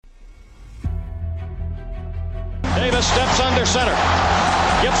Davis steps under center.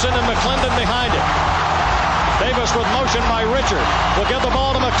 Gibson and McClendon behind him. Davis with motion by Richard. Will give the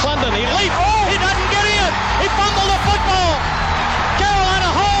ball to McClendon. He leaps. Oh, he doesn't get in. He fumbled the football. Carolina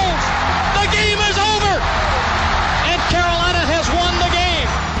holds. The game is over. And Carolina has won the game.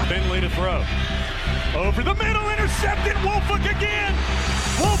 Finley to throw. Over the middle, intercepted. Woolfolk again.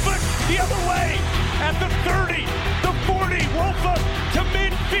 Woolfolk the other way. At the 30, the 40. Woolfolk to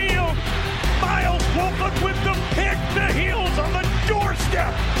midfield. Miles Woolfolk with the pick. The Heels on the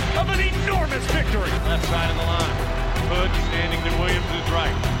doorstep of an enormous victory. Left side of the line. Hood standing to Williams'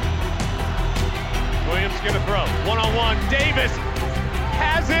 right. Williams gonna throw. One-on-one. Davis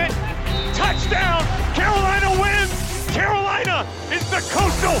has it. Touchdown. Carolina wins. Carolina is the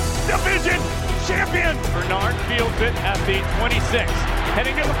Coastal Division champion. Bernard fields it at the 26.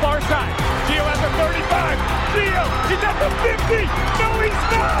 Heading to the far side. Gio at the 35. Gio, he's at the 50. No, he's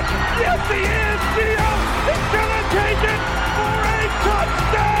not. Yes, he is. Gio is going to take it for a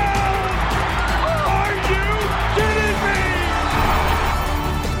touchdown. Are you kidding me?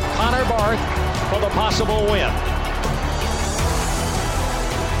 Connor Barth for the possible win.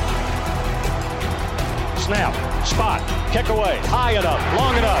 Snap, spot, kick away, high enough,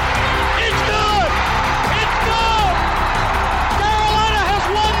 long enough. It's good! It's good! Carolina has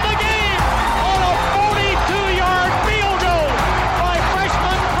won the game on a 42-yard field goal by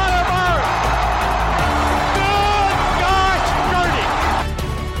freshman Hunter Barth. Good gosh, dirty!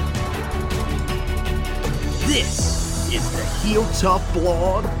 This is the Heel Tough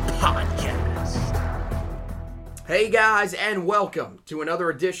Blog Podcast. Hey guys, and welcome to another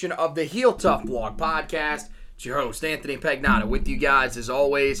edition of the Heel Tough Blog Podcast. It's your host, Anthony Pagnotta, with you guys as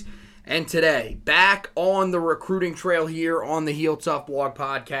always. And today, back on the recruiting trail here on the Heel Tough Blog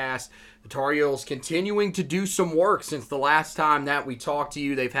Podcast. The Tar Heels continuing to do some work since the last time that we talked to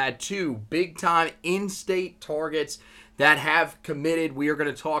you. They've had two big-time in-state targets that have committed. We are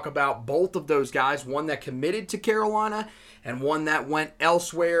going to talk about both of those guys, one that committed to Carolina and one that went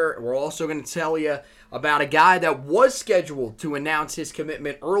elsewhere. We're also going to tell you about a guy that was scheduled to announce his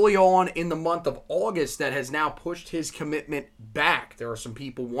commitment early on in the month of August that has now pushed his commitment back. There are some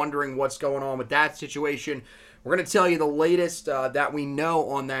people wondering what's going on with that situation. We're going to tell you the latest that we know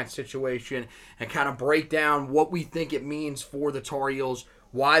on that situation and kind of break down what we think it means for the Tar Heels,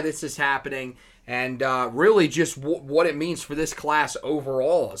 why this is happening, and really just what it means for this class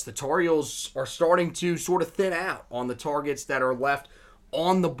overall, as the Tar Heels are starting to sort of thin out on the targets that are left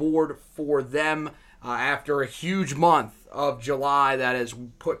on the board for them after a huge month of July that has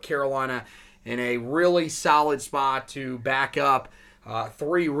put Carolina in a really solid spot to back up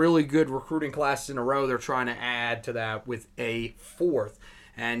three really good recruiting classes in a row. They're trying to add to that with a fourth.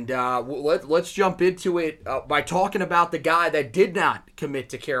 And let's jump into it by talking about the guy that did not commit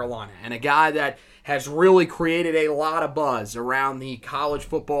to Carolina and a guy that has really created a lot of buzz around the college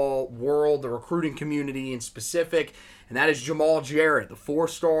football world, the recruiting community in specific, and that is Jamal Jarrett, the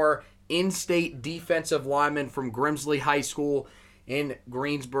four-star in-state defensive lineman from Grimsley High School in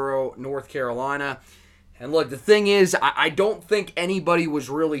Greensboro, North Carolina. And look, the thing is, I don't think anybody was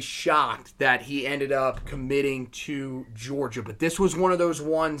really shocked that he ended up committing to Georgia. But this was one of those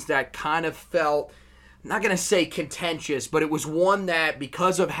ones that kind of felt, I'm not going to say contentious, but it was one that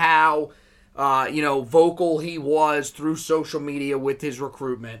because of how, vocal he was through social media with his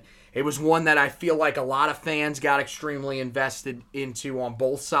recruitment, it was one that I feel like a lot of fans got extremely invested into on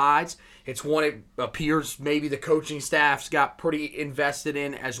both sides. It's one it appears maybe the coaching staffs got pretty invested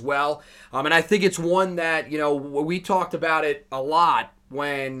in as well. And I think it's one that, we talked about it a lot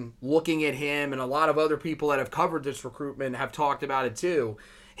when looking at him, and a lot of other people that have covered this recruitment have talked about it too.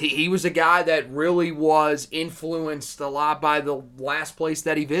 He was a guy that really was influenced a lot by the last place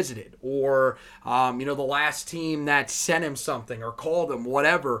that he visited or, the last team that sent him something or called him,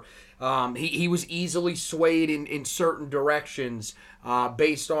 whatever. He was easily swayed in certain directions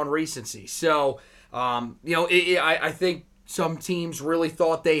based on recency. So, I think some teams really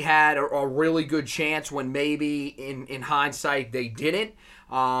thought they had a really good chance when maybe in hindsight they didn't.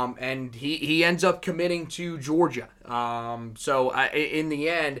 And he ends up committing to Georgia. So in the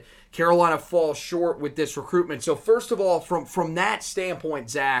end, Carolina falls short with this recruitment. So first of all, from that standpoint,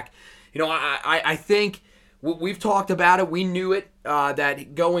 Zach, I think we've talked about it. We knew it,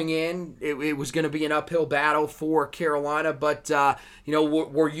 that going in, it was going to be an uphill battle for Carolina. But,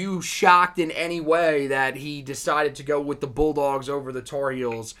 were you shocked in any way that he decided to go with the Bulldogs over the Tar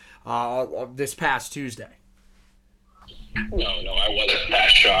Heels this past Tuesday? No, I wasn't that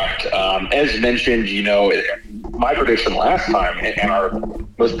shocked. As mentioned, my prediction last time in our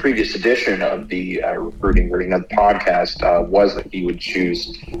most previous edition of the recruiting version of the podcast was that he would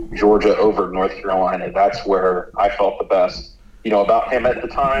choose Georgia over North Carolina. That's where I felt the best, about him at the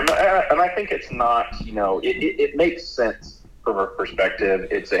time. And I think it's not, it makes sense from a perspective.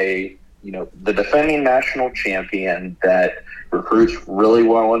 It's the defending national champion that recruits really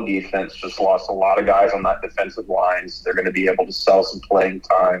well on defense, just lost a lot of guys on that defensive lines. They're going to be able to sell some playing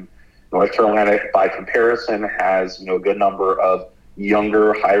time. North Carolina, by comparison, has, a good number of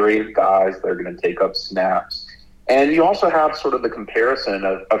younger, high-rated guys that are going to take up snaps. And you also have sort of the comparison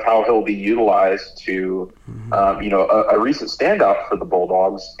of how he'll be utilized to, a recent standout for the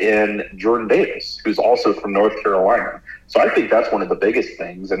Bulldogs in Jordan Davis, who's also from North Carolina. So I think that's one of the biggest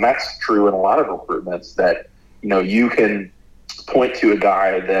things, and that's true in a lot of recruitments, that, you can point to a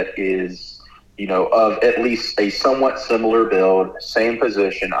guy that is, of at least a somewhat similar build, same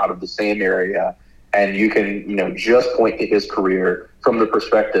position, out of the same area, and you can, just point to his career from the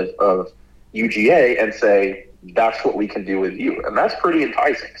perspective of UGA and say, that's what we can do with you. And that's pretty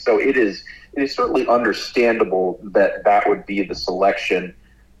enticing. So it is certainly understandable that would be the selection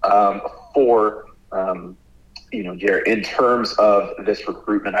for Jared, in terms of this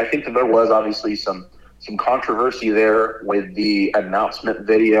recruitment. I think that there was obviously some controversy there with the announcement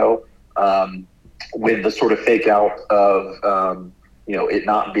video, with the sort of fake out of, it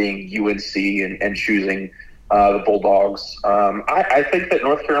not being UNC and choosing the Bulldogs. I think that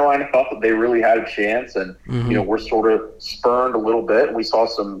North Carolina thought that they really had a chance, and, we're sort of spurned a little bit. We saw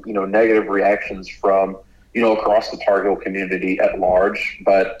some, negative reactions from, across the Tar Heel community at large,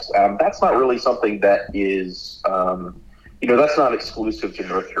 but that's not really something that is, that's not exclusive to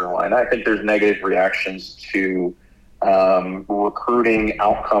North Carolina. I think there's negative reactions to recruiting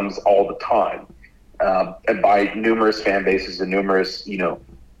outcomes all the time, and by numerous fan bases and numerous,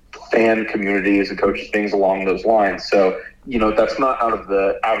 fan communities and coaches, things along those lines. So, that's not out of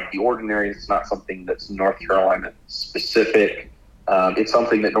the ordinary. It's not something that's North Carolina specific. It's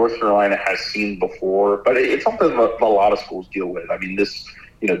something that North Carolina has seen before, but it's something that a lot of schools deal with. I mean, this,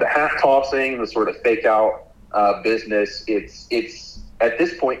 the hat tossing, the sort of fake out business, it's at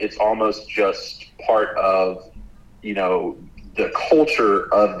this point, it's almost just part of, the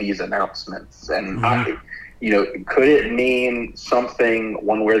culture of these announcements. And could it mean something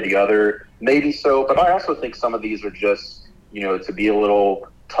one way or the other? Maybe so, but I also think some of these are just, to be a little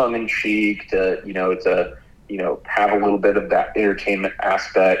tongue in cheek, to have a little bit of that entertainment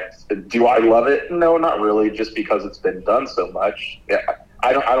aspect. Do I love it? No, not really, just because it's been done so much. Yeah,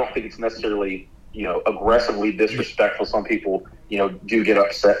 I don't think it's necessarily, aggressively disrespectful. Some people, do get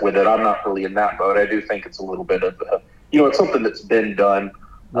upset with it. I'm not really in that boat. I do think it's a little bit of, it's something that's been done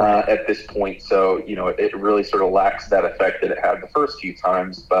at this point. So, it really sort of lacks that effect that it had the first few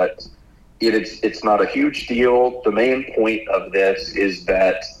times, but it's not a huge deal. The main point of this is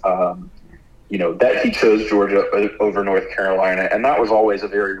that, that he chose Georgia over North Carolina, and that was always a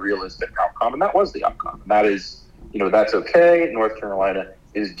very realistic outcome, and that was the outcome. And that is, that's okay. North Carolina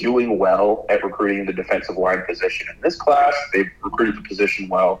is doing well at recruiting the defensive line position in this class. They've recruited the position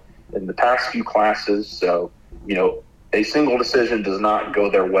well in the past few classes. So, a single decision does not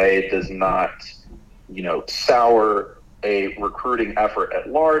go their way, does not, sour a recruiting effort at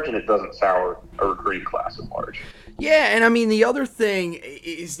large, and it doesn't sour a recruiting class at large. Yeah, and I mean, the other thing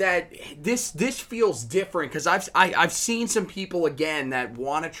is that this feels different, because I've seen some people, again, that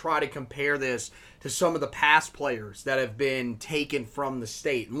want to try to compare this to some of the past players that have been taken from the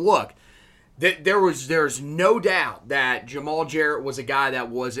state. And look, there's no doubt that Jamal Jarrett was a guy that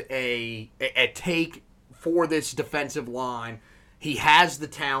was a take for this defensive line. He has the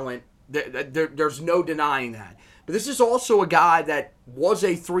talent. There's no denying that. But this is also a guy that was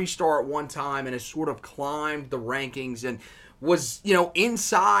a 3-star at one time and has sort of climbed the rankings and was,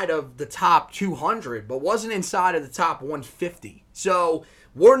 inside of the top 200, but wasn't inside of the top 150. So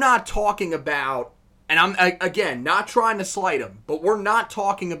we're not talking about, and I'm, again, not trying to slight him, but we're not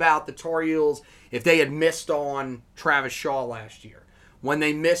talking about the Tar Heels if they had missed on Travis Shaw last year, when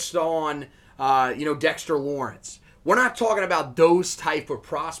they missed on, Dexter Lawrence. We're not talking about those type of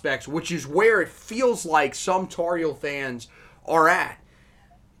prospects, which is where it feels like some Tar Heel fans are at.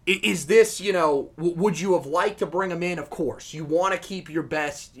 Is this, would you have liked to bring them in? Of course. You want to keep your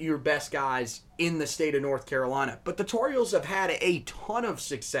best guys in the state of North Carolina. But the Tar Heels have had a ton of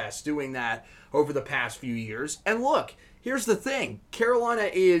success doing that over the past few years. And look, here's the thing. Carolina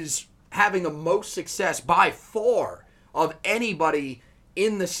is having the most success by far of anybody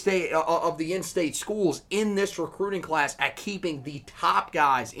in the state of the in-state schools in this recruiting class at keeping the top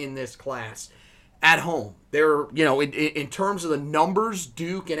guys in this class. at home. They're, in terms of the numbers,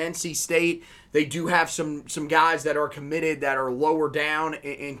 Duke and NC State, they do have some guys that are committed that are lower down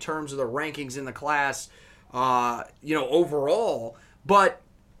in terms of the rankings in the class, overall. But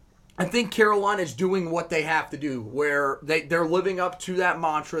I think Carolina is doing what they have to do, where they're living up to that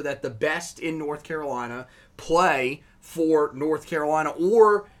mantra that the best in North Carolina play for North Carolina,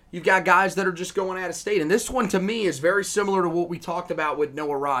 or you've got guys that are just going out of state. And this one, to me, is very similar to what we talked about with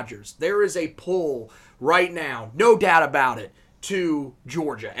Noah Rogers. There is a pull right now, no doubt about it, to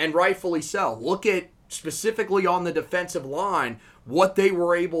Georgia, and rightfully so. Look at, specifically on the defensive line, what they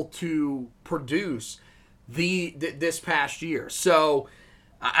were able to produce this past year. So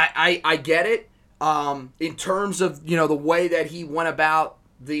I get it. In terms of, the way that he went about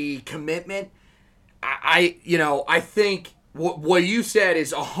the commitment, I think what you said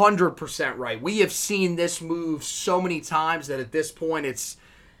is 100% right. We have seen this move so many times that at this point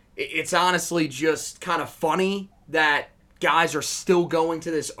it's honestly just kind of funny that guys are still going to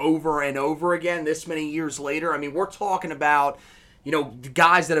this over and over again this many years later. I mean, we're talking about,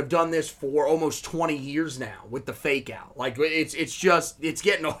 guys that have done this for almost 20 years now with the fake out. Like, it's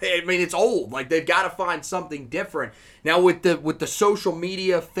getting, I mean, it's old. Like, they've got to find something different. Now, with the social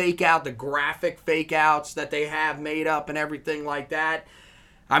media fake out, the graphic fake outs that they have made up and everything like that,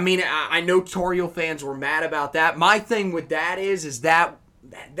 I mean, I know Tar Heel fans were mad about that. My thing with that is that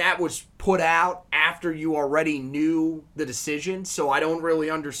was put out after you already knew the decision, so I don't really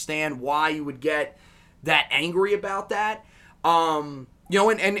understand why you would get that angry about that. And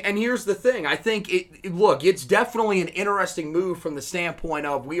here's the thing. I think it's definitely an interesting move from the standpoint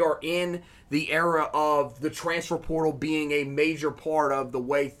of we are in the era of the transfer portal being a major part of the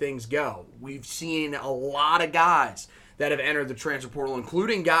way things go. We've seen a lot of guys that have entered the transfer portal,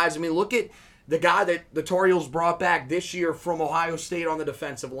 including guys. I mean, look at the guy that the Tar Heels brought back this year from Ohio State on the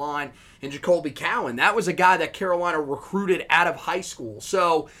defensive line, and Jacoby Cowan. That was a guy that Carolina recruited out of high school.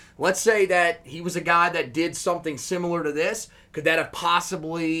 So let's say that he was a guy that did something similar to this. Could that have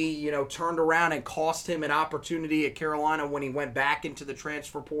possibly, turned around and cost him an opportunity at Carolina when he went back into the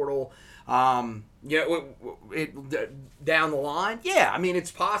transfer portal, down the line? Yeah, I mean,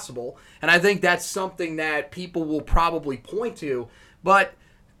 it's possible. And I think that's something that people will probably point to. But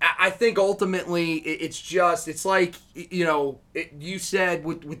I think ultimately it's like, you said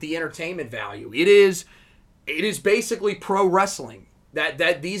with the entertainment value. It is basically pro wrestling.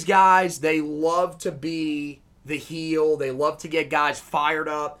 That these guys, they love to be the heel. They love to get guys fired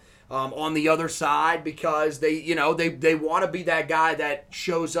up on the other side because they want to be that guy that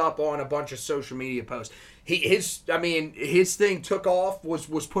shows up on a bunch of social media posts. His thing took off,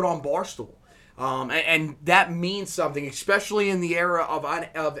 was put on Barstool. And that means something, especially in the era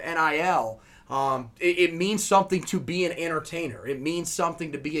of NIL. It means something to be an entertainer. It means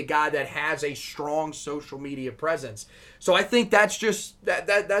something to be a guy that has a strong social media presence. So I think that's just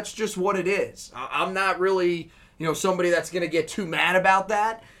that's just what it is. I'm not really somebody that's going to get too mad about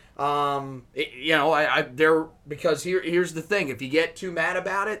that. Because here's the thing: if you get too mad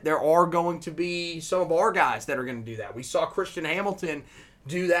about it, there are going to be some of our guys that are going to do that. We saw Christian Hamilton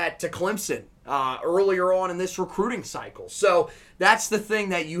do that to Clemson earlier on in this recruiting cycle. So that's the thing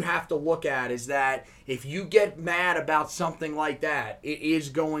that you have to look at, is that if you get mad about something like that, it is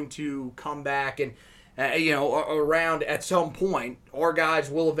going to come back and around at some point. Our guys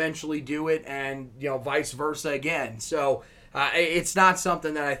will eventually do it, and vice versa again. So it's not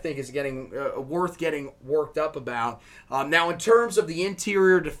something that I think is getting worth getting worked up about. Now, in terms of the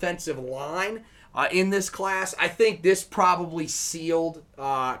interior defensive line, in this class, I think this probably sealed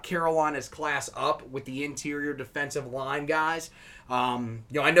Carolina's class up with the interior defensive line guys. I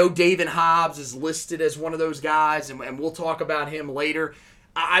know David Hobbs is listed as one of those guys, and we'll talk about him later.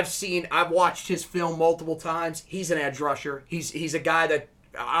 I've watched his film multiple times. He's an edge rusher. He's a guy that,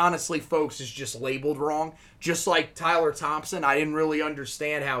 honestly, folks, is just labeled wrong. Just like Tyler Thompson, I didn't really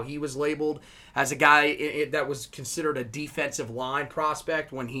understand how he was labeled as a guy that was considered a defensive line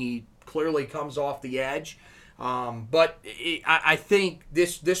prospect when he clearly comes off the edge. But I think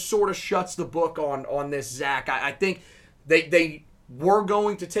this sort of shuts the book on this, Zach. I think they were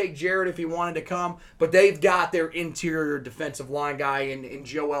going to take Jared if he wanted to come, but they've got their interior defensive line guy in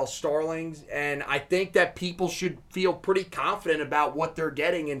Joel Starlings, and I think that people should feel pretty confident about what they're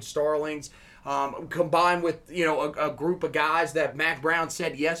getting in Starlings, combined with a group of guys that Mack Brown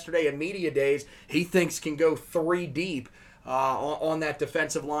said yesterday at Media Days he thinks can go 3 deep on that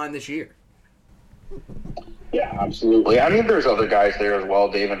defensive line this year. Yeah, absolutely. I mean, there's other guys there as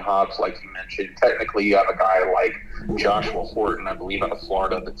well. David Hobbs, like you mentioned. Technically, you have a guy like Joshua Horton, I believe, out of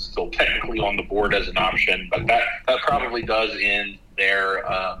Florida, that's still technically on the board as an option. But that probably does end their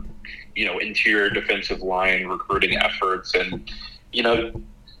interior defensive line recruiting efforts. And,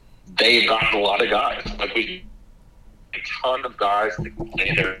 they've gotten a lot of guys. Like, a ton of guys that can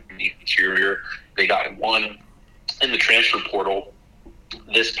play there in the interior. They got one in the transfer portal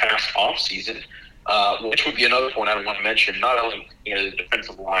this past offseason, which would be another point I want to mention. Not only, the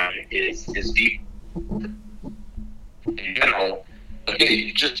defensive line is deep in general, but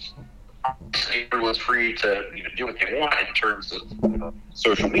just everyone's free to do what they want in terms of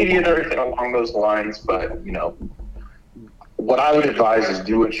social media and everything along those lines. But what I would advise is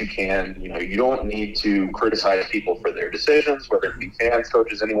do what you can. You don't need to criticize people for their decisions, whether it be fans,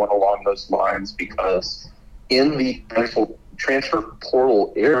 coaches, anyone along those lines, because in the transfer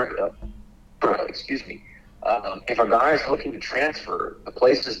portal area, if a guy is looking to transfer, the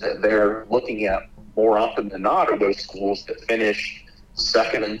places that they're looking at more often than not are those schools that finish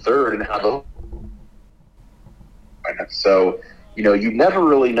second and third and have a. So, you never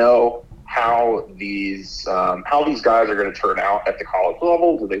really know how these guys are going to turn out at the college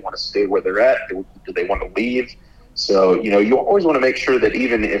level. Do they want to stay where they're at? Do they want to leave? So, you always want to make sure that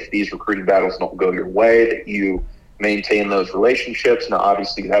even if these recruiting battles don't go your way, that you maintain those relationships. Now,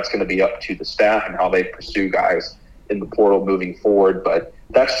 obviously, that's going to be up to the staff and how they pursue guys in the portal moving forward. But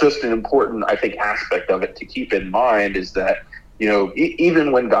that's just an important, I think, aspect of it to keep in mind, is that,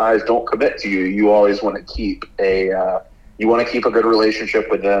 even when guys don't commit to you, you always want to keep a good relationship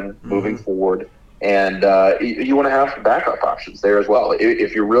with them moving forward. And you want to have backup options there as well.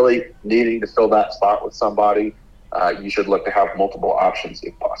 If you're really needing to fill that spot with somebody, you should look to have multiple options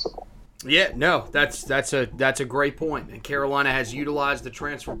if possible. Yeah, no, that's a great point. And Carolina has utilized the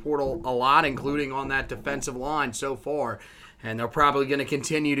transfer portal a lot, including on that defensive line so far. And they're probably going to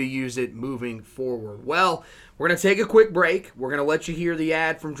continue to use it moving forward. Well, we're going to take a quick break. We're going to let you hear the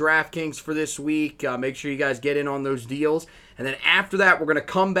ad from DraftKings for this week. Make sure you guys get in on those deals. And then after that, we're going to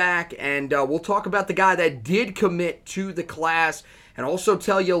come back and we'll talk about the guy that did commit to the class, and also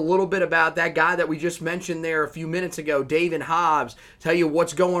tell you a little bit about that guy that we just mentioned there a few minutes ago, David Hobbs. Tell you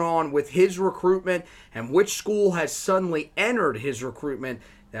what's going on with his recruitment and which school has suddenly entered his recruitment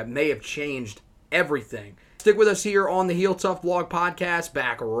that may have changed everything. Stick with us here on the Heel Tough Blog Podcast,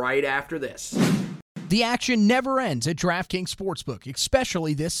 back right after this. The action never ends at DraftKings Sportsbook,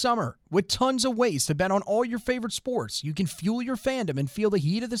 especially this summer. With tons of ways to bet on all your favorite sports, you can fuel your fandom and feel the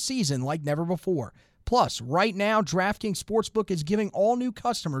heat of the season like never before. Plus, right now, DraftKings Sportsbook is giving all new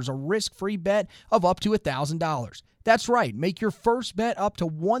customers a risk-free bet of up to $1,000. That's right, make your first bet up to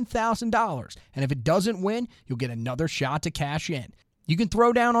 $1,000, and if it doesn't win, you'll get another shot to cash in. You can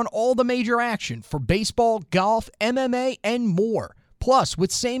throw down on all the major action for baseball, golf, MMA, and more. Plus,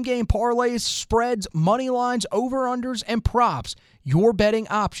 with same-game parlays, spreads, money lines, over-unders, and props, your betting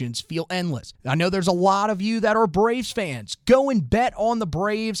options feel endless. I know there's a lot of you that are Braves fans. Go and bet on the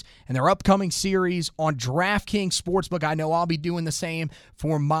Braves and their upcoming series on DraftKings Sportsbook. I know I'll be doing the same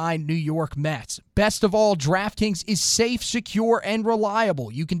for my New York Mets. Best of all, DraftKings is safe, secure, and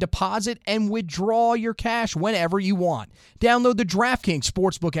reliable. You can deposit and withdraw your cash whenever you want. Download the DraftKings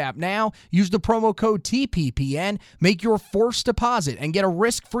Sportsbook app now. Use the promo code TPPN. Make your first deposit and get a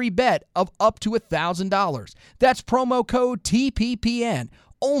risk-free bet of up to $1,000. That's promo code TPPN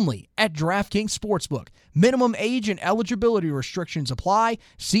only at DraftKings Sportsbook. Minimum age and eligibility restrictions apply.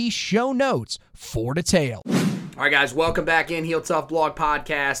 See show notes for details. All right, guys, welcome back in Heel Tough Blog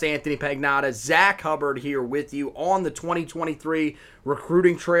Podcast. Anthony Pagnotta, Zach Hubbard here with you on the 2023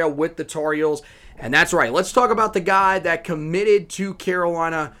 recruiting trail with the Tar Heels. And that's right, let's talk about the guy that committed to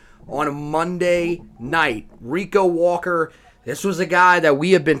Carolina on a Monday night, Rico Walker. This was a guy that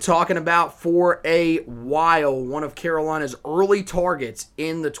we have been talking about for a while, one of Carolina's early targets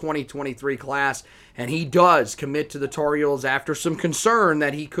in the 2023 class, and he does commit to the Tar Heels after some concern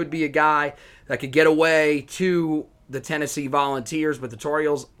that he could be a guy that could get away to the Tennessee Volunteers, but the Tar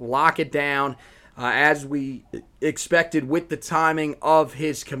Heels lock it down as we expected with the timing of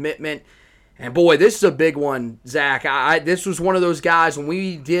his commitment. And boy, this is a big one, Zach. This was one of those guys when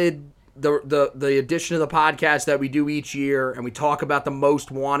we did the edition of the podcast that we do each year, and we talk about the most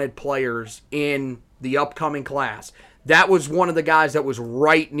wanted players in the upcoming class. That was one of the guys that was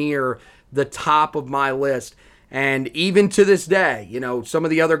right near the top of my list. And even to this day, some of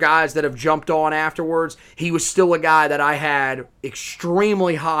the other guys that have jumped on afterwards, he was still a guy that I had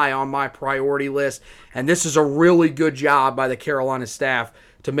extremely high on my priority list. And this is a really good job by the Carolina staff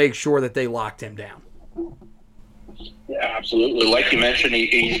to make sure that they locked him down. Yeah, absolutely. Like you mentioned,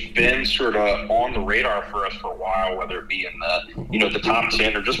 he's been sort of on the radar for us for a while, whether it be in the, the top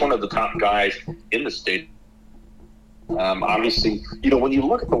 10 or just one of the top guys in the state Obviously, when you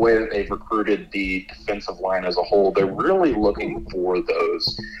look at the way that they've recruited the defensive line as a whole, they're really looking for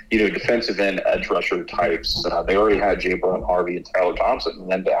those, defensive end edge rusher types. They already had Jaylen Harvey and Tyler Thompson,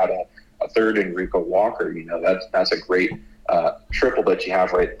 and then to add a third in Rico Walker, that's a great triple that you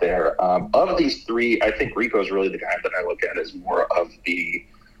have right there. Of these three, I think Rico is really the guy that I look at as more of the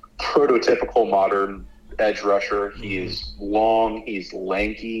prototypical modern edge rusher. He is long, he's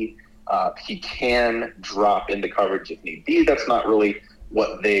lanky. He can drop into coverage if need be. That's not really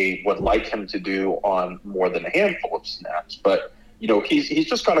what they would like him to do on more than a handful of snaps. But, he's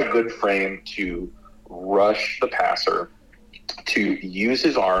just got a good frame to rush the passer, to use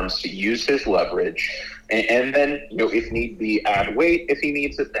his arms, to use his leverage, and then, if need be, add weight if he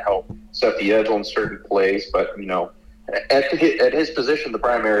needs it to help set the edge on certain plays. But, at his position, the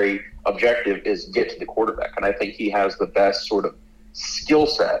primary objective is get to the quarterback. And I think he has the best sort of skill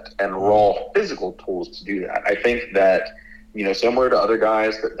set and raw physical tools to do that. I think that, similar to other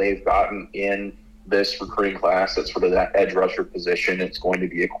guys that they've gotten in this recruiting class, that's sort of that edge rusher position, it's going to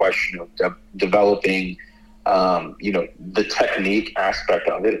be a question of developing, the technique aspect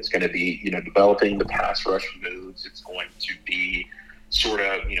of it. It's going to be, developing the pass rush moves. It's going to be sort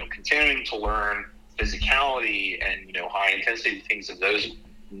of, continuing to learn physicality and, high intensity things of those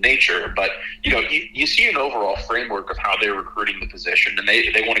nature. But you see an overall framework of how they're recruiting the position, and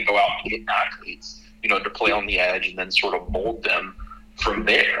they want to go out and get athletes to play on the edge and then sort of mold them from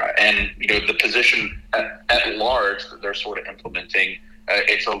there. And the position at large that they're sort of implementing,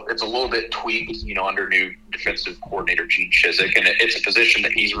 it's a little bit tweaked under new defensive coordinator Gene Chizik, and it's a position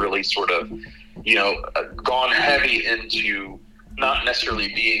that he's really sort of gone heavy into, not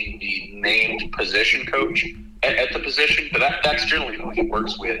necessarily being the named position coach at the position, but that's generally who he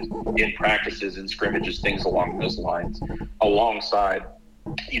works with in practices and scrimmages, things along those lines, alongside,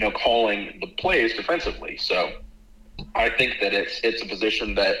 calling the plays defensively. So I think that it's a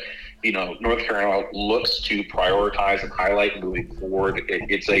position that, North Carolina looks to prioritize and highlight moving forward.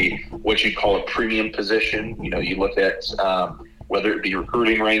 It's what you'd call a premium position. You look at whether it be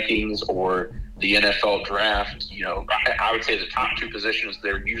recruiting rankings or the NFL draft, I would say the top two positions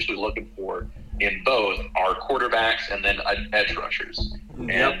they're usually looking for in both are quarterbacks and then edge rushers.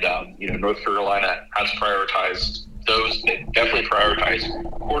 Yep. And, North Carolina has prioritized those. They definitely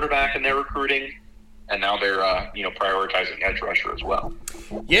prioritize quarterback in their recruiting, and now they're, prioritizing edge rusher as well.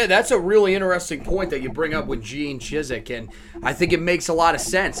 Yeah, that's a really interesting point that you bring up with Gene Chizik, and I think it makes a lot of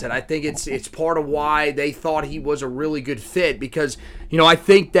sense, and I think it's part of why they thought he was a really good fit, because, I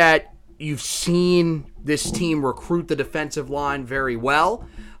think that you've seen this team recruit the defensive line very well,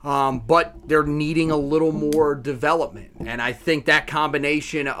 but they're needing a little more development. And I think that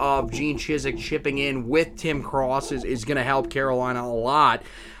combination of Gene Chizik chipping in with Tim Cross is going to help Carolina a lot.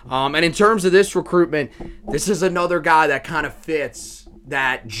 And in terms of this recruitment, this is another guy that kind of fits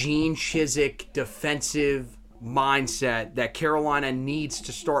that Gene Chizik defensive mindset that Carolina needs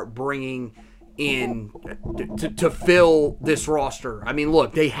to start bringing in to fill this roster. I mean,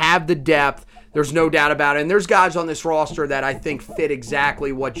 look, they have the depth. There's no doubt about it. And there's guys on this roster that I think fit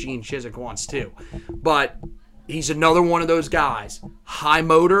exactly what Gene Chizik wants to. But he's another one of those guys. High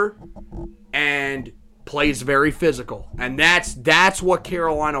motor and plays very physical. And that's what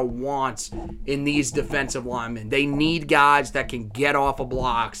Carolina wants in these defensive linemen. They need guys that can get off of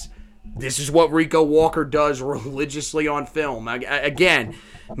blocks. This is what Rico Walker does religiously on film. Again,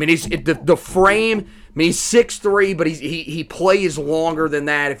 I mean, he's the frame. I mean, he's 6'3", but he plays longer than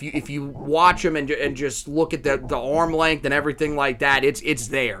that. If you watch him and just look at the arm length and everything like that, it's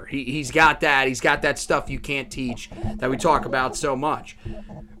there. He's got that. He's got that stuff you can't teach that we talk about so much.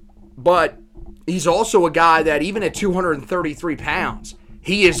 But he's also a guy that even at 233 pounds,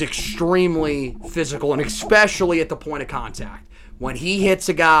 he is extremely physical, and especially at the point of contact. When he hits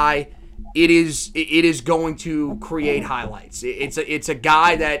a guy, it is going to create highlights. It's a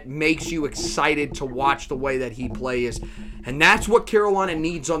guy that makes you excited to watch the way that he plays. And that's what Carolina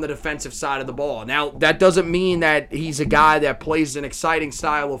needs on the defensive side of the ball. Now, that doesn't mean that he's a guy that plays an exciting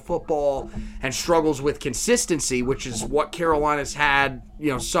style of football and struggles with consistency, which is what Carolina's had,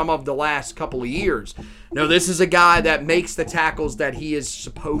 some of the last couple of years. No, this is a guy that makes the tackles that he is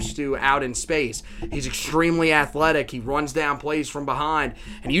supposed to out in space. He's extremely athletic. He runs down plays from behind.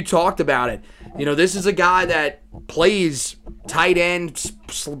 And you talked about it. This is a guy that plays tight end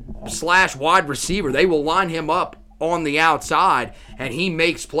 / wide receiver. They will line him up on the outside, and he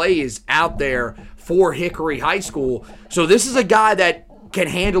makes plays out there for Hickory High School. So this is a guy that can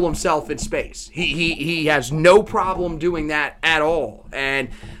handle himself in space. He has no problem doing that at all, and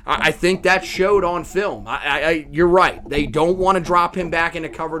I think that showed on film. You're right. They don't want to drop him back into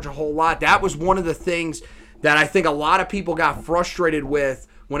coverage a whole lot. That was one of the things that I think a lot of people got frustrated with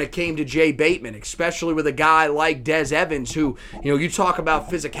when it came to Jay Bateman, especially with a guy like Des Evans, who, you talk about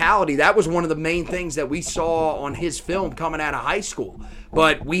physicality. That was one of the main things that we saw on his film coming out of high school.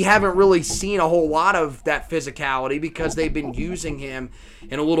 But we haven't really seen a whole lot of that physicality because they've been using him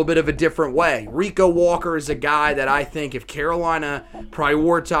in a little bit of a different way. Rico Walker is a guy that I think if Carolina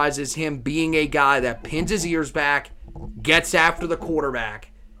prioritizes him being a guy that pins his ears back, gets after the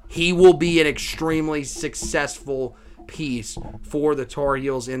quarterback, he will be an extremely successful piece for the Tar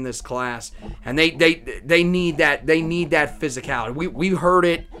Heels in this class, and they need that physicality. We heard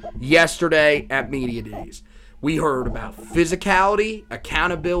it yesterday at Media Days. We heard about physicality,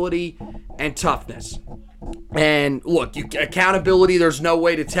 accountability, and toughness. And look, accountability, there's no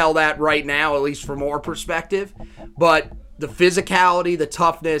way to tell that right now, at least from our perspective. But the physicality, the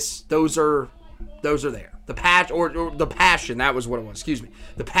toughness, those are there. The passion, that was what it was, excuse me.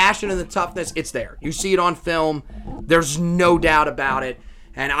 The passion and the toughness, it's there. You see it on film. There's no doubt about it.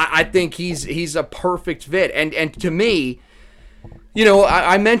 And I think he's a perfect fit. And to me,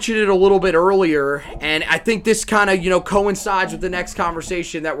 I mentioned it a little bit earlier, and I think this kind of, coincides with the next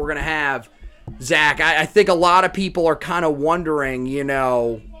conversation that we're going to have, Zach. I think a lot of people are kind of wondering,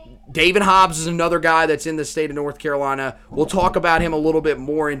 David Hobbs is another guy that's in the state of North Carolina. We'll talk about him a little bit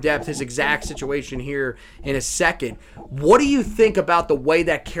more in depth, his exact situation here in a second. What do you think about the way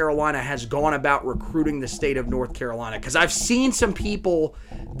that Carolina has gone about recruiting the state of North Carolina? Because I've seen some people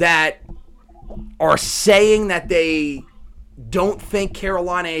that are saying that they don't think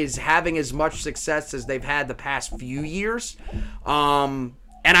Carolina is having as much success as they've had the past few years.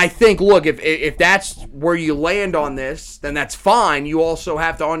 And I think, look, if that's where you land on this, then that's fine. You also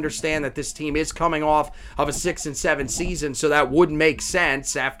have to understand that this team is coming off of a 6-7 season, so that would make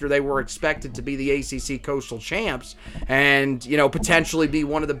sense after they were expected to be the ACC Coastal Champs and, potentially be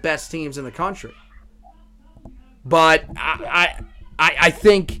one of the best teams in the country. But I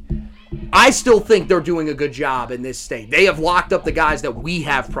still think they're doing a good job in this state. They have locked up the guys that we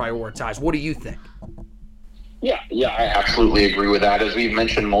have prioritized. What do you think? Yeah, I absolutely agree with that. As we've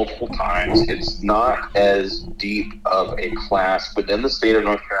mentioned multiple times, it's not as deep of a class within the state of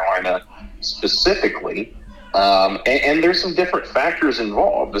North Carolina specifically. And there's some different factors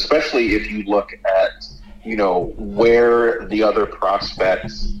involved, especially if you look at, where the other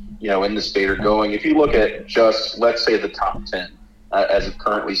prospects, in the state are going. If you look at just, let's say, the top 10 as it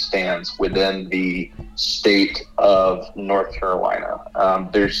currently stands within the state of North Carolina,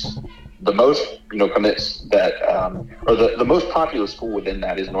 there's the most, commits that, or the most popular school within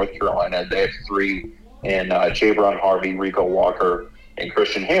that is North Carolina. They have 3 in Jabron Harvey, Rico Walker, and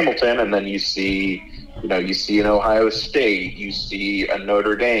Christian Hamilton. And then you see an Ohio State, you see a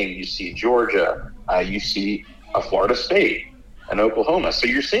Notre Dame, you see Georgia, you see a Florida State, and Oklahoma. So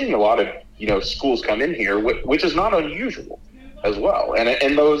you're seeing a lot of, schools come in here, which is not unusual as well.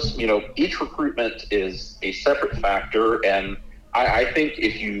 And those, each recruitment is a separate factor. And I think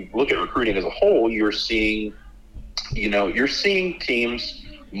if you look at recruiting as a whole, you're seeing teams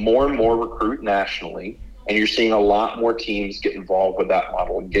more and more recruit nationally, and you're seeing a lot more teams get involved with that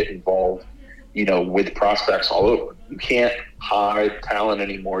model and get involved, with prospects all over. You can't hide talent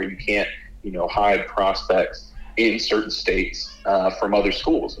anymore. You can't, hide prospects in certain states from other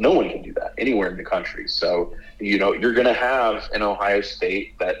schools. No one can do that anywhere in the country. So, you're going to have an Ohio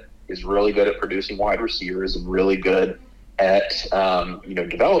State that is really good at producing wide receivers and really good at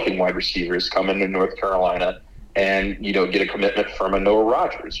developing wide receivers come into North Carolina and get a commitment from a Noah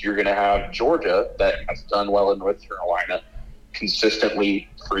Rogers. You're going to have Georgia that has done well in North Carolina consistently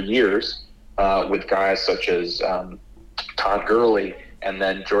for years with guys such as Todd Gurley and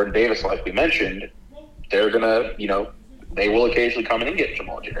then Jordan Davis, like we mentioned. They're going to they will occasionally come in and get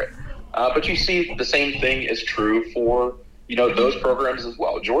Jamal Jarrett. But you see the same thing is true for those programs as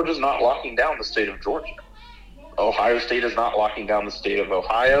well. Georgia's not locking down the state of Georgia. Ohio State is not locking down the state of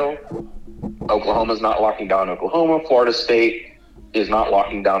Ohio. Oklahoma is not locking down Oklahoma. Florida State is not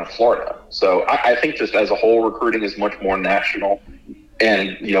locking down Florida. So I think just as a whole, recruiting is much more national.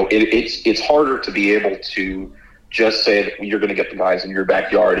 And, it's harder to be able to just say that you're going to get the guys in your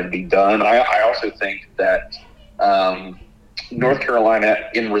backyard and be done. I also think that North Carolina,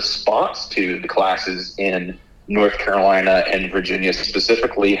 in response to the classes in North Carolina and Virginia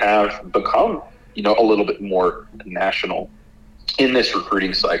specifically, have become a little bit more national in this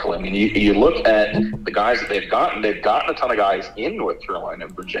recruiting cycle. I mean, you look at the guys that they've gotten a ton of guys in North Carolina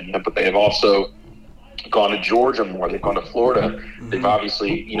and Virginia, but they have also gone to Georgia more. They've gone to Florida. Mm-hmm. They've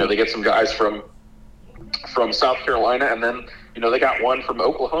obviously, they get some guys from South Carolina, and then, they got one from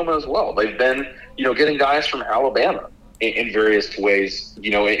Oklahoma as well. They've been, getting guys from Alabama in various ways,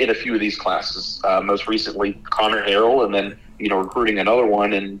 in a few of these classes. Most recently, Connor Harrell, and then, recruiting another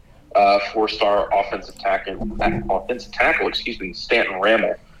one in 4-star offensive tackle, Stanton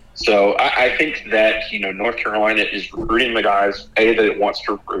Ramel. So I think that, North Carolina is recruiting the guys, that it wants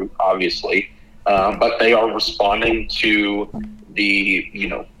to recruit, obviously, but they are responding to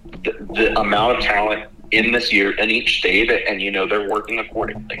the amount of talent in this year in each state, and, they're working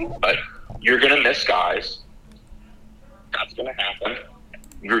accordingly. But you're going to miss guys. That's going to happen.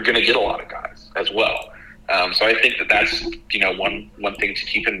 You're going to get a lot of guys as well. So I think that's, one thing to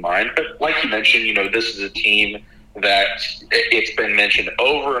keep in mind. But like you mentioned, this is a team that it's been mentioned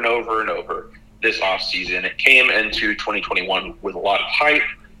over and over and over this offseason. It came into 2021 with a lot of hype,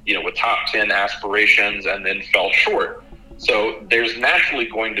 with top 10 aspirations, and then fell short. So there's naturally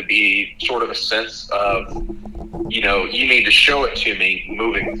going to be sort of a sense of, you need to show it to me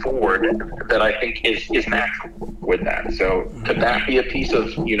moving forward that I think is natural with that. So could that be a piece of,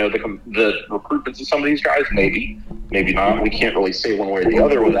 the recruitments of some of these guys? Maybe not. We can't really say one way or the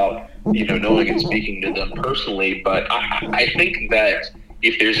other without, knowing and speaking to them personally. But I think that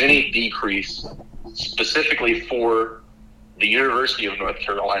if there's any decrease specifically for the University of North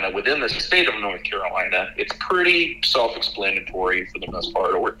Carolina within the state of North Carolina, it's pretty self-explanatory for the most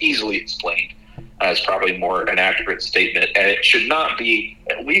part, or easily explained. Is probably more an accurate statement, and it should not be,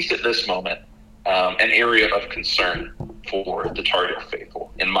 at least at this moment, an area of concern for the Tar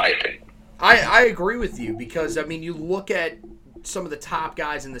faithful, in my opinion. I agree with you because, you look at some of the top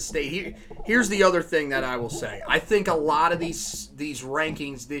guys in the state. Here's the other thing that I will say. I think a lot of these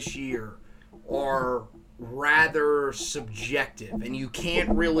rankings this year are rather subjective, and you can't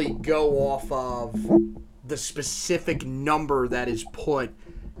really go off of the specific number that is put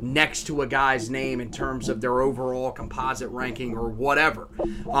next to a guy's name in terms of their overall composite ranking or whatever.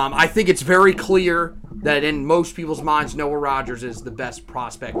 I think it's very clear that in most people's minds, Noah Rogers is the best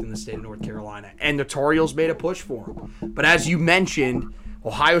prospect in the state of North Carolina, and the Tar Heels made a push for him. But as you mentioned,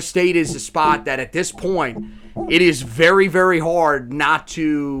 Ohio State is a spot that at this point, it is very, very hard not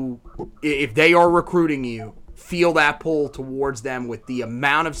to, if they are recruiting you, feel that pull towards them with the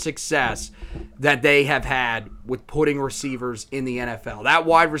amount of success that they have had with putting receivers in the NFL. That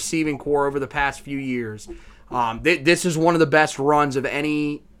wide receiving core over the past few years, this is one of the best runs of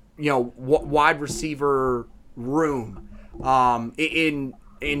any wide receiver room in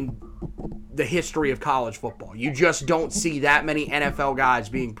the history of college football. You just don't see that many NFL guys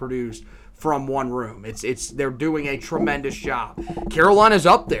being produced from one room. They're doing a tremendous job. Carolina's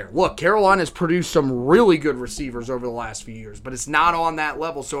up there. Look, Carolina's produced some really good receivers over the last few years, but it's not on that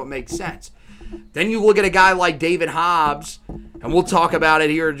level, so it makes sense. Then you look at a guy like David Hobbs, and we'll talk about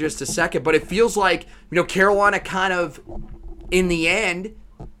it here in just a second, but it feels like, Carolina kind of, in the end,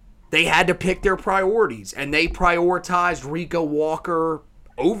 they had to pick their priorities, and they prioritized Rico Walker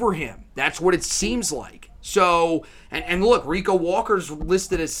over him. That's what it seems like. So, and look, Rico Walker's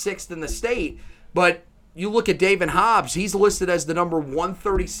listed as 6th in the state, but you look at David Hobbs, he's listed as the number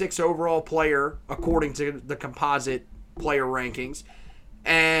 136 overall player according to the composite player rankings,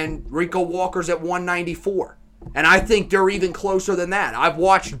 and Rico Walker's at 194. And I think they're even closer than that. I've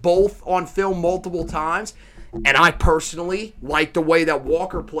watched both on film multiple times, and I personally like the way that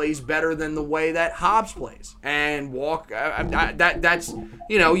Walker plays better than the way that Hobbs plays. And that's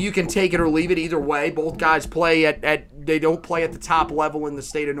you can take it or leave it either way. Both guys play they don't play at the top level in the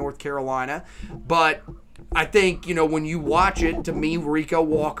state of North Carolina. But I think, when you watch it, to me, Rico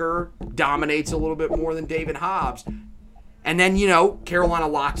Walker dominates a little bit more than David Hobbs. And then, Carolina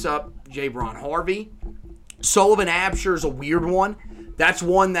locks up Jabron Harvey. Sullivan Absher's a weird one. That's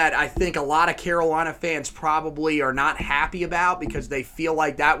one that I think a lot of Carolina fans probably are not happy about because they feel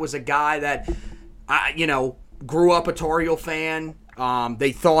like that was a guy that, grew up a Tar Heel fan.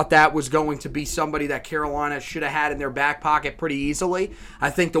 They thought that was going to be somebody that Carolina should have had in their back pocket pretty easily. I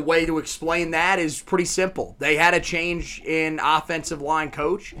think the way to explain that is pretty simple. They had a change in offensive line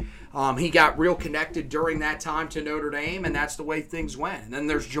coach. He got real connected during that time to Notre Dame, and that's the way things went. And then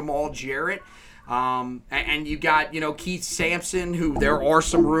there's Jamal Jarrett. And you got, Keith Sampson, who there are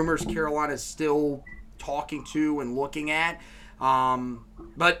some rumors Carolina's still talking to and looking at.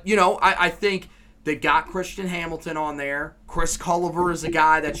 But, I think they got Christian Hamilton on there. Chris Culliver is a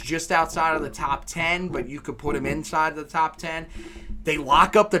guy that's just outside of the top 10, but you could put him inside the top 10. They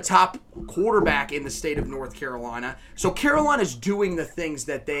lock up the top quarterback in the state of North Carolina. So Carolina's doing the things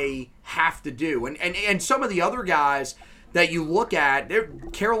that they have to do. And some of the other guys that you look at,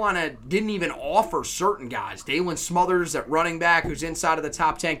 Carolina didn't even offer certain guys. Dalen Smothers at running back, who's inside of the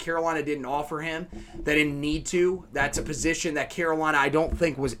top 10, Carolina didn't offer him. They didn't need to. That's a position that Carolina, I don't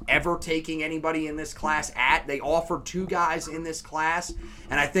think, was ever taking anybody in this class at. They offered 2 guys in this class,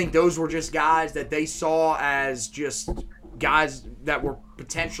 and I think those were just guys that they saw as just guys that were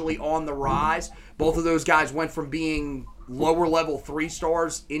potentially on the rise. Both of those guys went from being lower level 3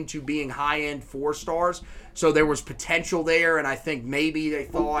 stars into being high end 4 stars. So there was potential there, and I think maybe they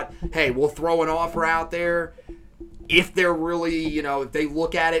thought, hey, we'll throw an offer out there. If they're really, if they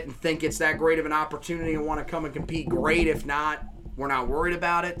look at it and think it's that great of an opportunity and want to come and compete, great. If not, we're not worried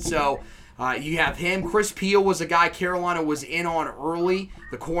about it. So you have him. Chris Peel was a guy Carolina was in on early,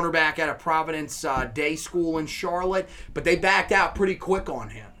 the cornerback out of Providence Day School in Charlotte, but they backed out pretty quick on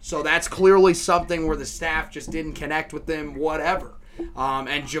him. So that's clearly something where the staff just didn't connect with them, whatever.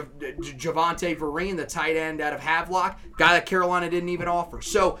 And Javante Vereen, the tight end out of Havelock, guy that Carolina didn't even offer.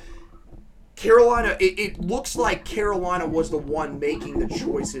 So Carolina, it looks like Carolina was the one making the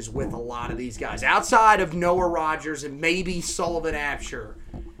choices with a lot of these guys. Outside of Noah Rogers and maybe Sullivan Absher,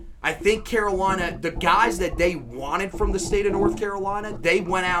 I think Carolina, the guys that they wanted from the state of North Carolina, they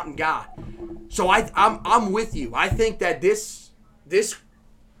went out and got. So I'm with you. I think that this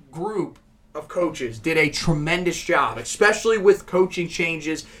group of coaches did a tremendous job, especially with coaching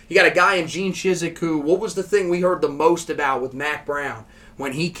changes. You got a guy in Gene Chizik who, what was the thing we heard the most about with Mack Brown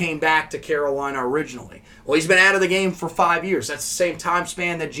when he came back to Carolina originally? Well, he's been out of the game for 5 years. That's the same time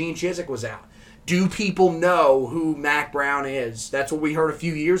span that Gene Chizik was out. Do people know who Mack Brown is? That's what we heard a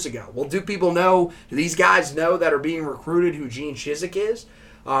few years ago. Well, do these guys know that are being recruited who Gene Chizik is?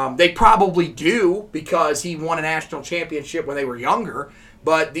 They probably do because he won a national championship when they were younger.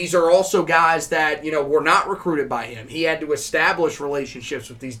 But these are also guys that, were not recruited by him. He had to establish relationships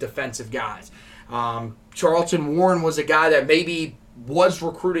with these defensive guys. Charlton Warren was a guy that maybe was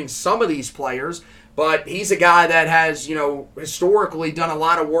recruiting some of these players, but he's a guy that has, historically done a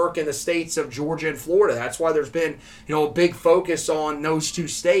lot of work in the states of Georgia and Florida. That's why there's been, a big focus on those 2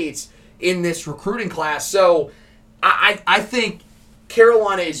 states in this recruiting class. So I think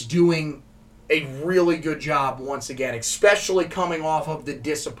Carolina is doing a really good job once again, especially coming off of the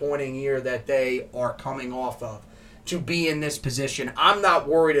disappointing year that they are coming off of, to be in this position. I'm not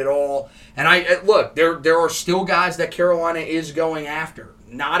worried at all. And look, there are still guys that Carolina is going after.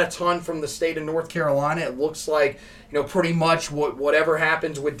 Not a ton from the state of North Carolina. It looks like, pretty much whatever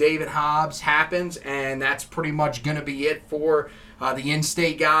happens with David Hobbs happens, and that's pretty much going to be it for the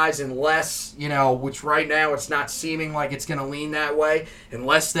in-state guys, unless, which right now it's not seeming like it's going to lean that way,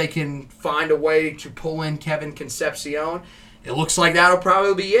 unless they can find a way to pull in Kevin Concepcion. It looks like that'll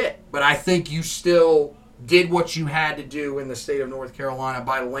probably be it. But I think you still did what you had to do in the state of North Carolina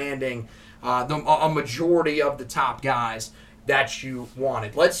by landing a majority of the top guys that you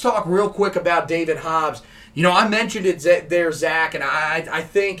wanted. Let's talk real quick about David Hobbs. I mentioned it there, Zach, and I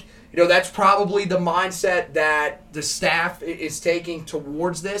think that's probably the mindset that the staff is taking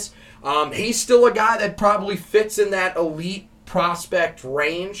towards this. He's still a guy that probably fits in that elite prospect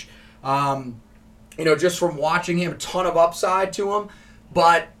range. Just from watching him, a ton of upside to him.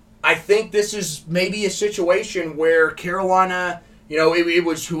 But I think this is maybe a situation where Carolina, it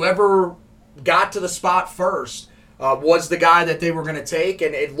was whoever got to the spot first was the guy that they were going to take.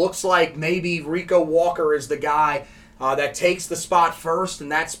 And it looks like maybe Rico Walker is the guy that takes the spot first,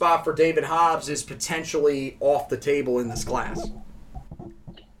 and that spot for David Hobbs is potentially off the table in this class.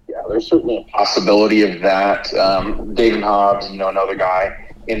 Yeah, there's certainly a possibility of that. David Hobbs, another guy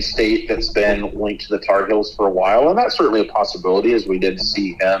in state that's been linked to the Tar Heels for a while, and that's certainly a possibility, as we did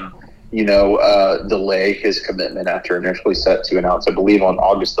see him, delay his commitment after initially set to announce, I believe, on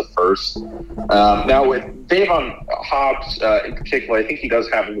August the 1st. Now, with Davon Hobbs in particular, I think he does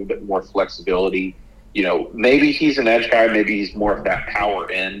have a little bit more flexibility. Maybe he's an edge guy, maybe he's more of that power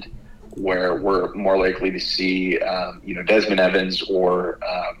end, where we're more likely to see, Desmond Evans or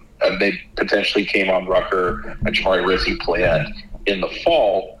they potentially Kayvon Rucker and Jamari Rizzi play at in the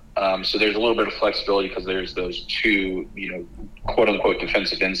fall. So there's a little bit of flexibility because there's those 2, quote unquote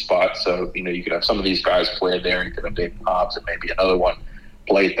defensive end spots. So, you could have some of these guys play there. You could have David Hobbs and maybe another one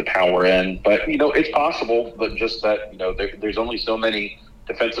play at the power end. But, it's possible, but just that, there's only so many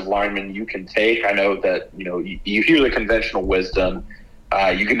defensive linemen you can take. I know that, you hear the conventional wisdom.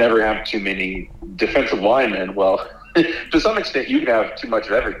 You can never have too many defensive linemen. Well, to some extent, you can have too much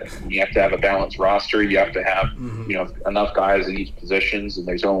of everything. You have to have a balanced roster. You have to have, enough guys in each positions, and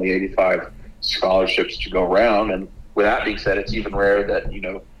there's only 85 scholarships to go around. And with that being said, it's even rare that,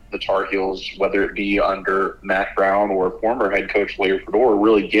 the Tar Heels, whether it be under Mack Brown or former head coach Larry Fedora,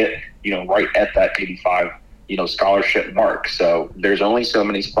 really get, right at that 85 scholarship mark. So there's only so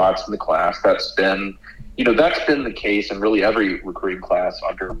many spots in the class. That's been the case in really every recruiting class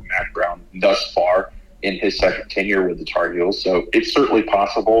under Mack Brown thus far in his second tenure with the Tar Heels. So it's certainly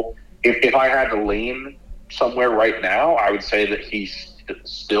possible. If I had to lean somewhere right now, I would say that he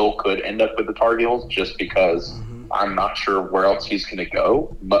still could end up with the Tar Heels, just because I'm not sure where else he's going to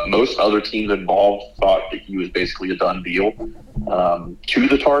go. But most other teams involved thought that he was basically a done deal to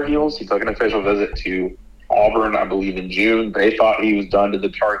the Tar Heels. He took an official visit to Auburn, I believe, in June. They thought he was done to the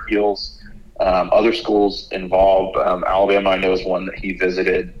Tar Heels. Other schools involved, Alabama, I know, is one that he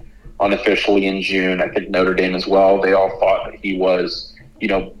visited unofficially in June. I think Notre Dame as well. They all thought that he was,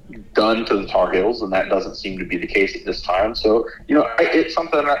 done to the Tar Heels, and that doesn't seem to be the case at this time. So, it's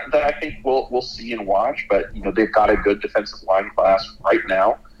something that I think we'll see and watch. But they've got a good defensive line class right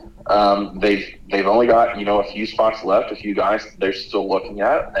now. They've only got a few spots left, a few guys they're still looking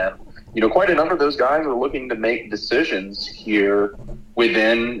at, and quite a number of those guys are looking to make decisions here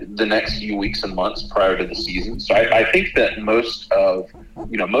within the next few weeks and months prior to the season. So I think that most of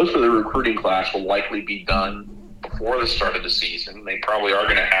the recruiting class will likely be done before the start of the season. They probably are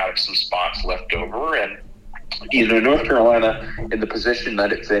going to have some spots left over, and North Carolina, in the position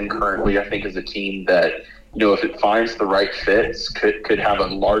that it's in currently, I think is a team that, if it finds the right fits, could have a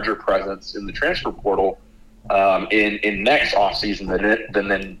larger presence in the transfer portal in next offseason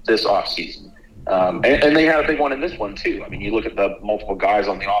than this offseason. And they had a big one in this one too. I mean, you look at the multiple guys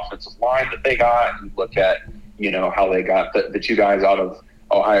on the offensive line that they got. You look at how they got the two guys out of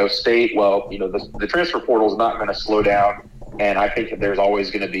Ohio State. Well, the transfer portal is not going to slow down, and I think that there's always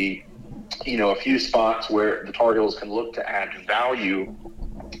going to be a few spots where the Tar Heels can look to add value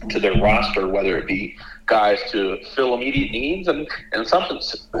to their roster, whether it be guys to fill immediate needs, and in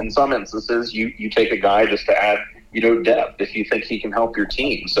some instances you take a guy just to add depth if you think he can help your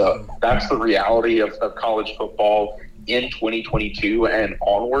team. So that's the reality of college football in 2022 and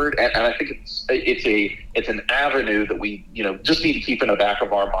onward, and I think it's an avenue that we just need to keep in the back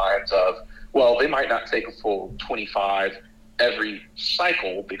of our minds of, well, they might not take a full 25 every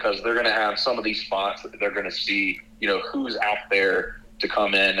cycle, because they're going to have some of these spots that they're going to see who's out there to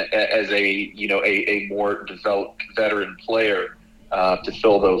come in as a more developed veteran player to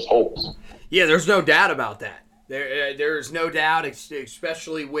fill those holes. Yeah, there's no doubt about that. There's no doubt,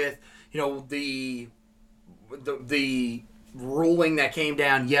 especially with the ruling that came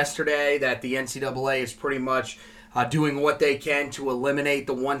down yesterday that the NCAA is pretty much doing what they can to eliminate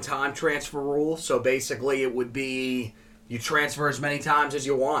the one-time transfer rule. So basically it would be you transfer as many times as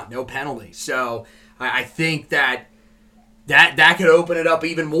you want, no penalty. So I think that could open it up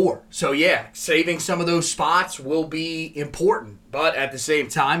even more. So yeah, saving some of those spots will be important. But at the same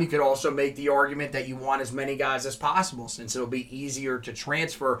time, you could also make the argument that you want as many guys as possible, since it'll be easier to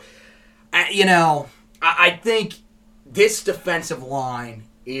transfer. I think this defensive line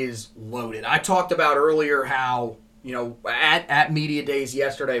is loaded. I talked about earlier how, at Media Days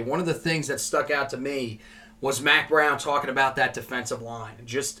yesterday, one of the things that stuck out to me was Mack Brown talking about that defensive line,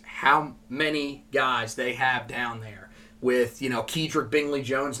 just how many guys they have down there with, Kedrick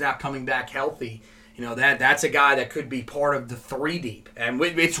Bingley-Jones now coming back healthy. That's a guy that could be part of the 3 deep. And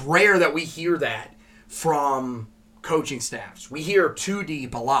it's rare that we hear that from coaching staffs. We hear 2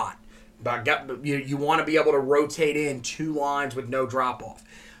 deep a lot. But you want to be able to rotate in 2 lines with no drop-off.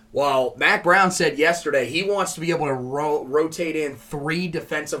 Well, Mack Brown said yesterday he wants to be able to rotate in 3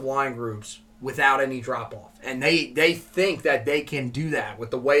 defensive line groups without any drop-off. And they think that they can do that with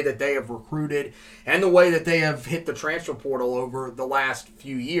the way that they have recruited and the way that they have hit the transfer portal over the last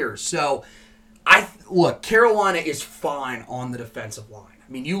few years. So, look, Carolina is fine on the defensive line.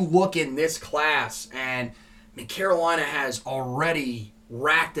 I mean, you look in this class, and Carolina has already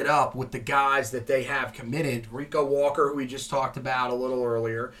racked it up with the guys that they have committed. Rico Walker, who we just talked about a little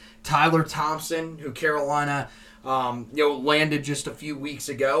earlier. Tyler Thompson, who Carolina landed just a few weeks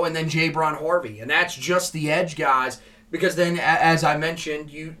ago. And then Jabron Harvey. And that's just the edge guys. Because then, as I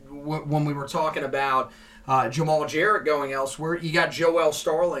mentioned, when we were talking about Jamal Jarrett going elsewhere, you got Joel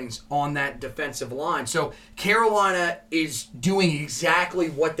Starlings on that defensive line. So Carolina is doing exactly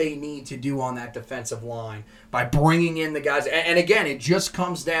what they need to do on that defensive line by bringing in the guys. And again, it just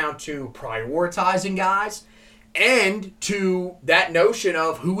comes down to prioritizing guys and to that notion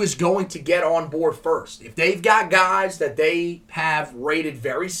of who is going to get on board first. If they've got guys that they have rated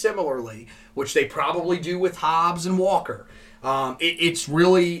very similarly, which they probably do with Hobbs and Walker, it's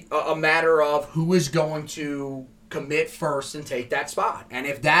really a matter of who is going to commit first and take that spot. And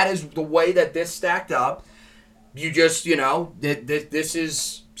if that is the way that this stacked up, you just, this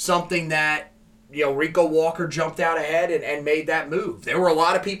is something that Rico Walker jumped out ahead and made that move. There were a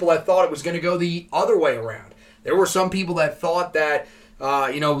lot of people that thought it was going to go the other way around. There were some people that thought that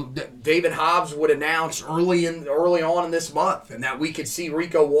David Hobbs would announce early on in this month, and that we could see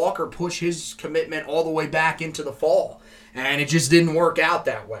Rico Walker push his commitment all the way back into the fall. And it just didn't work out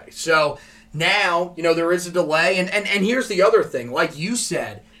that way. So now, there is a delay. And here's the other thing. Like you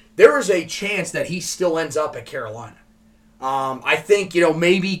said, there is a chance that he still ends up at Carolina. I think,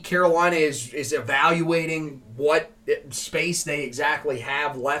 maybe Carolina is evaluating what space they exactly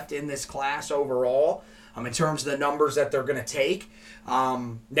have left in this class overall, in terms of the numbers that they're going to take.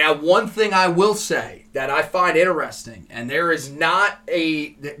 Now, one thing I will say that I find interesting, and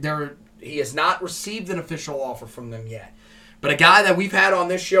he has not received an official offer from them yet, but a guy that we've had on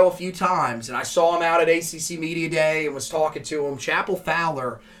this show a few times, and I saw him out at ACC Media Day and was talking to him, Chapel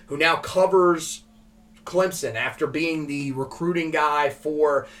Fowler, who now covers Clemson after being the recruiting guy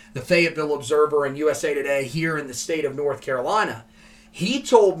for the Fayetteville Observer and USA Today here in the state of North Carolina. He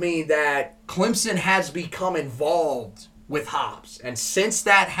told me that Clemson has become involved with Hobbs. And since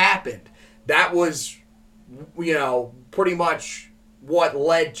that happened, that was, pretty much what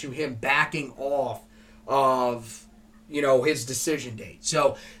led to him backing off of, his decision date.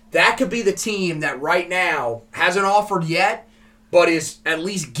 So that could be the team that right now hasn't offered yet, but is at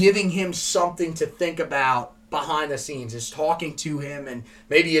least giving him something to think about behind the scenes, is talking to him and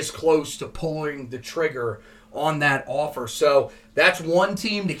maybe is close to pulling the trigger on that offer. So that's one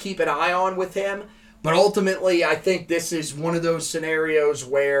team to keep an eye on with him. But ultimately, I think this is one of those scenarios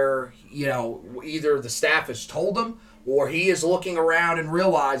where, either the staff has told him or he is looking around and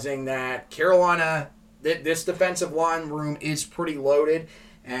realizing that Carolina, this defensive line room is pretty loaded.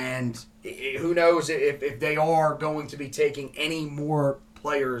 And who knows if they are going to be taking any more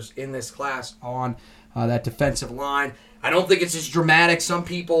players in this class on that defensive line. I don't think it's as dramatic.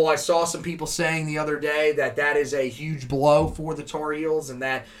 I saw some people saying the other day that is a huge blow for the Tar Heels, and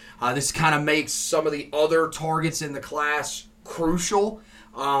that this kind of makes some of the other targets in the class crucial.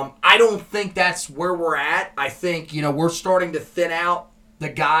 I don't think that's where we're at. I think, we're starting to thin out the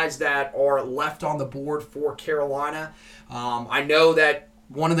guys that are left on the board for Carolina. I know that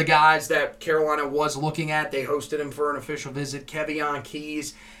one of the guys that Carolina was looking at, they hosted him for an official visit, Kevion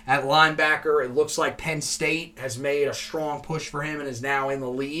Keys at linebacker. It looks like Penn State has made a strong push for him and is now in the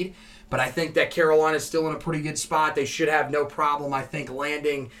lead. But I think that Carolina is still in a pretty good spot. They should have no problem, I think,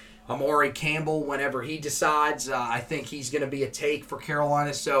 landing Amari Campbell whenever he decides. I think he's going to be a take for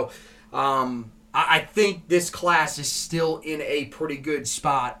Carolina. So I think this class is still in a pretty good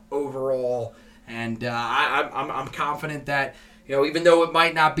spot overall. And I'm confident that, even though it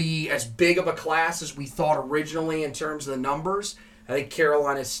might not be as big of a class as we thought originally in terms of the numbers, I think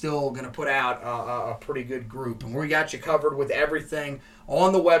Carolina is still going to put out a pretty good group. And we got you covered with everything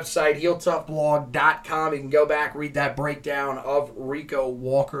on the website, HeelToughBlog.com. You can go back, read that breakdown of Rico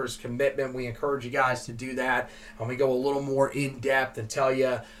Walker's commitment. We encourage you guys to do that. And we go a little more in-depth and tell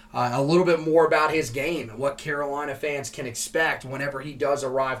you a little bit more about his game and what Carolina fans can expect whenever he does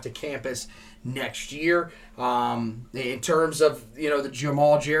arrive to campus next year. In terms of, the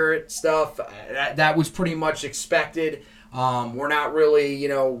Jamal Jarrett stuff, that was pretty much expected. We're not really,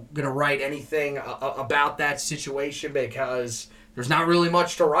 going to write anything about that situation because there's not really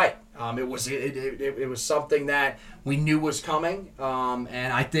much to write. It was something that we knew was coming.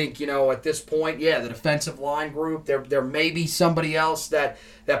 And I think, at this point, the defensive line group, there may be somebody else that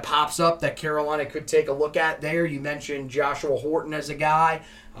pops up that Carolina could take a look at there. You mentioned Joshua Horton as a guy.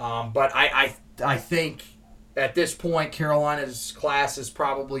 But I think at this point, Carolina's class is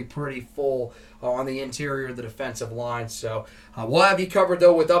probably pretty full on the interior of the defensive line. So we'll have you covered,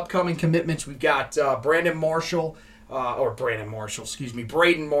 though, with upcoming commitments. We've got Braden Marshall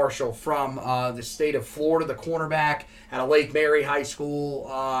from the state of Florida, the cornerback at Lake Mary High School.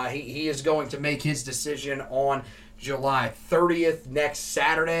 He is going to make his decision on July 30th, next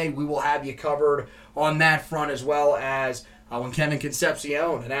Saturday. We will have you covered on that front, as well as when Kevin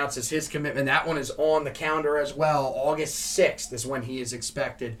Concepcion announces his commitment. That one is on the calendar as well. August 6th is when he is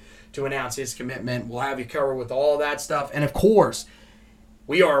expected to announce his commitment. We'll have you covered with all that stuff. And, of course,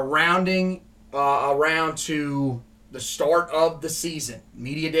 we are rounding around to the start of the season.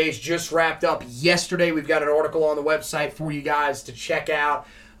 Media Days just wrapped up yesterday. We've got an article on the website for you guys to check out.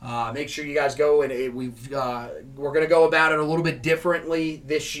 Make sure you guys go, and we're going to go about it a little bit differently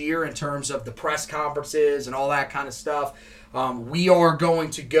this year in terms of the press conferences and all that kind of stuff. We are going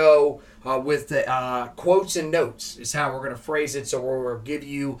to go with the quotes and notes is how we're going to phrase it. So we'll give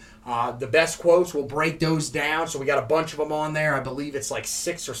you the best quotes. We'll break those down. So we got a bunch of them on there. I believe it's like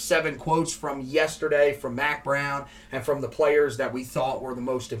 6 or 7 quotes from yesterday from Mack Brown and from the players that we thought were the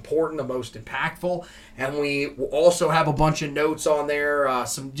most important, the most impactful. And we will also have a bunch of notes on there,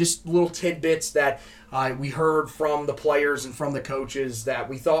 some just little tidbits that we heard from the players and from the coaches that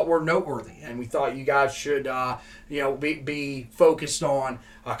we thought were noteworthy, and we thought you guys should, be focused on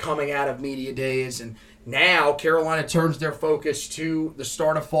coming out of media days. And now Carolina turns their focus to the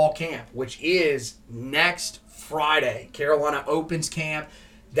start of fall camp, which is next Friday. Carolina opens camp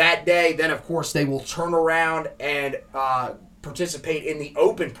that day. Then, of course, they will turn around and participate in the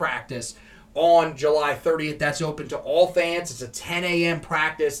open practice on July 30th. That's open to all fans. It's a 10 a.m.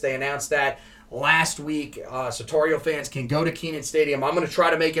 practice. They announced that last week, so Tar Heel fans can go to Kenan Stadium. I'm going to try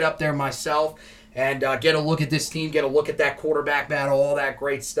to make it up there myself and get a look at this team, get a look at that quarterback battle, all that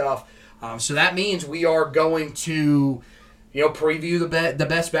great stuff. So that means we are going to, preview the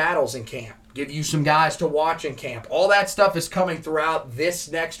best battles in camp, give you some guys to watch in camp. All that stuff is coming throughout this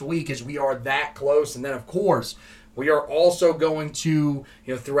next week as we are that close. And then, of course, we are also going to,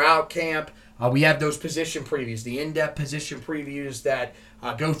 throughout camp, we have those position previews, the in-depth position previews that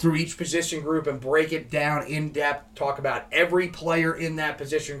go through each position group and break it down in depth, talk about every player in that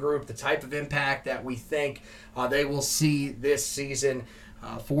position group, the type of impact that we think they will see this season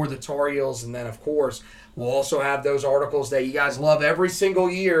for the Tar Heels. And then, of course, we'll also have those articles that you guys love every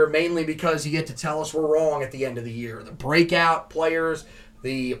single year, mainly because you get to tell us we're wrong at the end of the year. The breakout players,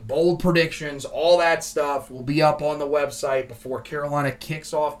 the bold predictions, all that stuff will be up on the website before Carolina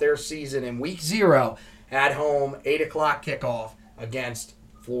kicks off their season in week 0 at home, 8 o'clock kickoff against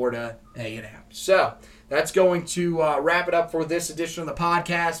Florida A&M. So that's going to wrap it up for this edition of the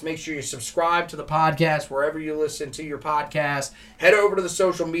podcast. Make sure you subscribe to the podcast wherever you listen to your podcast. Head over to the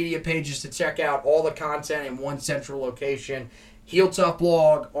social media pages to check out all the content in one central location. Heel Tough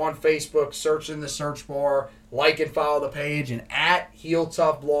Blog on Facebook. Search in the search bar. Like and follow the page. And at Heel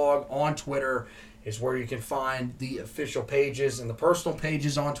Tough Blog on Twitter is where you can find the official pages and the personal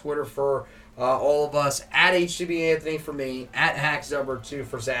pages on Twitter for all of us. At HTB Anthony for me. At HackZubber2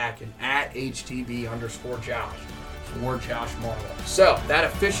 for Zach. And at HTB_Josh for Josh Marlowe. So that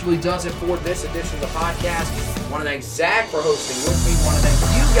officially does it for this edition of the podcast. I want to thank Zach for hosting with me. I want to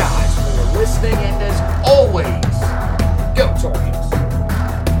thank you guys for listening. And as always, go Tar Heels.